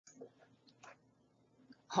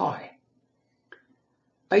Hi.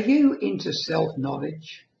 Are you into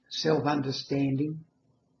self-knowledge, self-understanding?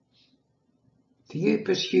 Do you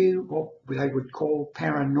pursue what they would call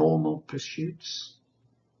paranormal pursuits?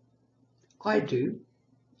 I do,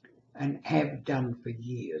 and have done for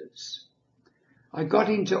years. I got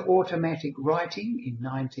into automatic writing in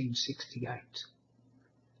 1968.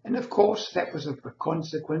 And of course, that was a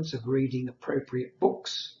consequence of reading appropriate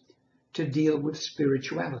books to deal with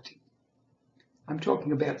spirituality. I'm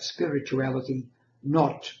talking about spirituality,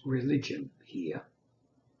 not religion here.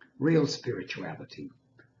 Real spirituality.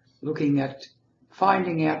 Looking at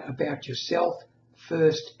finding out about yourself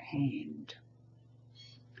firsthand.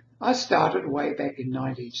 I started way back in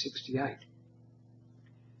 1968.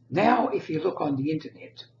 Now, if you look on the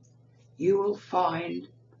internet, you will find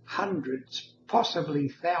hundreds, possibly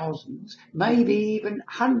thousands, maybe even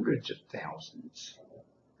hundreds of thousands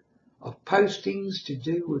of postings to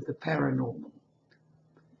do with the paranormal.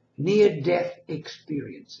 Near-death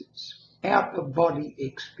experiences, out-of-body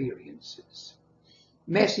experiences,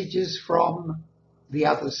 messages from the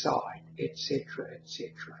other side, etc.,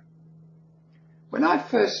 etc. When I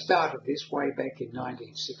first started this way back in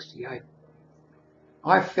 1968,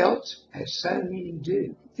 I felt, as so many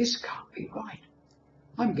do, this can't be right.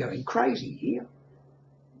 I'm going crazy here.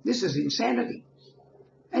 This is insanity.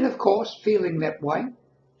 And of course, feeling that way,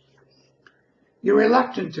 you're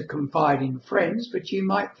reluctant to confide in friends, but you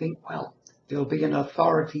might think, well, there'll be an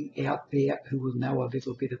authority out there who will know a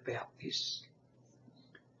little bit about this.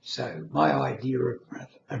 So my idea of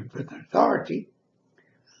an authority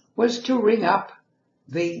was to ring up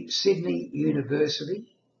the Sydney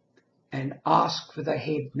University and ask for the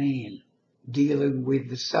head man dealing with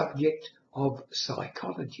the subject of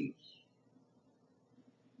psychology.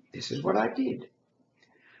 This is what I did.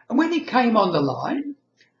 And when he came on the line,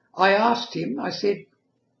 I asked him, I said,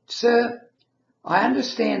 "Sir, I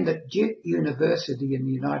understand that Duke University in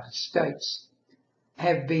the United States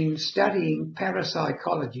have been studying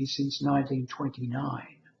parapsychology since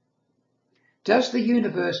 1929. Does the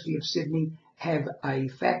University of Sydney have a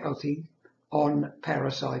faculty on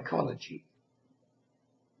parapsychology?"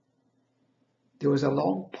 There was a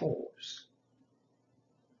long pause.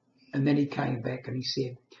 And then he came back and he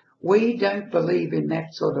said, "We don't believe in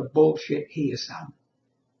that sort of bullshit here, son."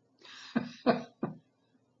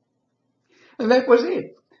 And that was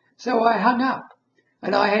it. So I hung up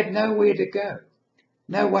and I had nowhere to go.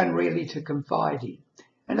 No one really to confide in.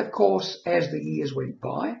 And of course, as the years went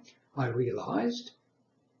by, I realised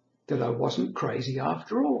that I wasn't crazy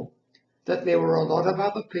after all. That there were a lot of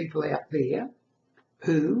other people out there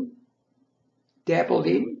who dabbled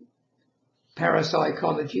in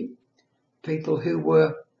parapsychology, people who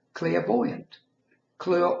were clairvoyant,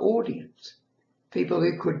 clairaudient, people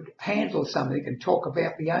who could handle something and talk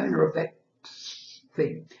about the owner of that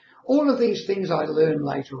thing. All of these things I learned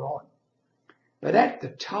later on. But at the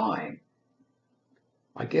time,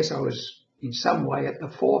 I guess I was in some way at the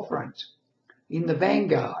forefront, in the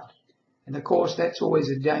vanguard. And of course, that's always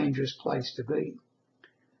a dangerous place to be.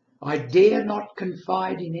 I dare not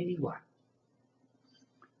confide in anyone,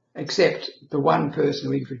 except the one person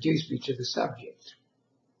who introduced me to the subject.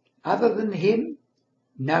 Other than him,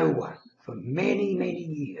 no one. For many, many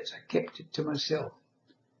years, I kept it to myself.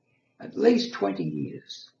 At least 20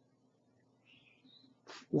 years.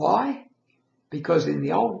 Why? Because in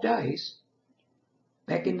the old days,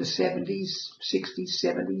 back in the 70s, 60s,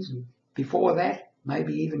 70s, and before that,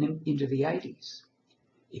 maybe even into the 80s,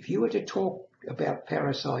 if you were to talk about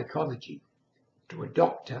parapsychology to a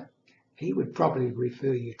doctor, he would probably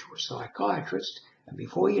refer you to a psychiatrist, and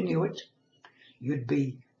before you knew it, you'd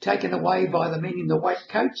be taken away by the men in the white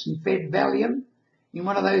coats and fed Valium in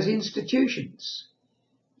one of those institutions.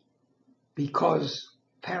 Because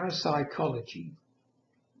parapsychology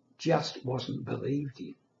just wasn't believed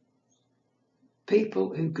in.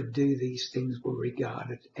 People who could do these things were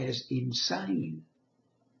regarded as insane.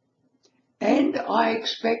 And I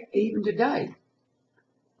expect even today,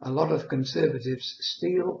 a lot of conservatives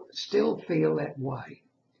still feel that way.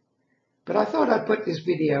 But I thought I'd put this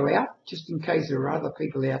video out just in case there are other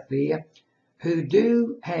people out there who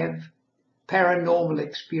do have paranormal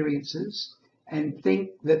experiences and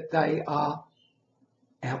think that they are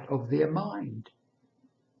out of their mind.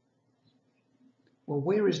 Well,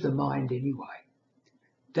 where is the mind anyway?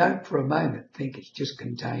 Don't for a moment think it's just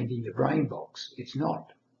contained in your brain box. It's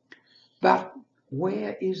not. But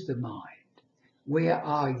where is the mind? Where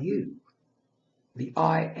are you? The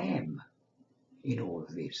I am in all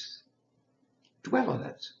of this. Dwell on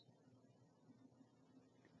it.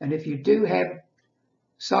 And if you do have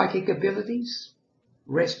psychic abilities,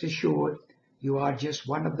 rest assured you are just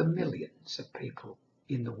one of the millions of people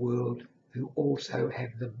in the world who also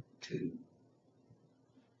have them too.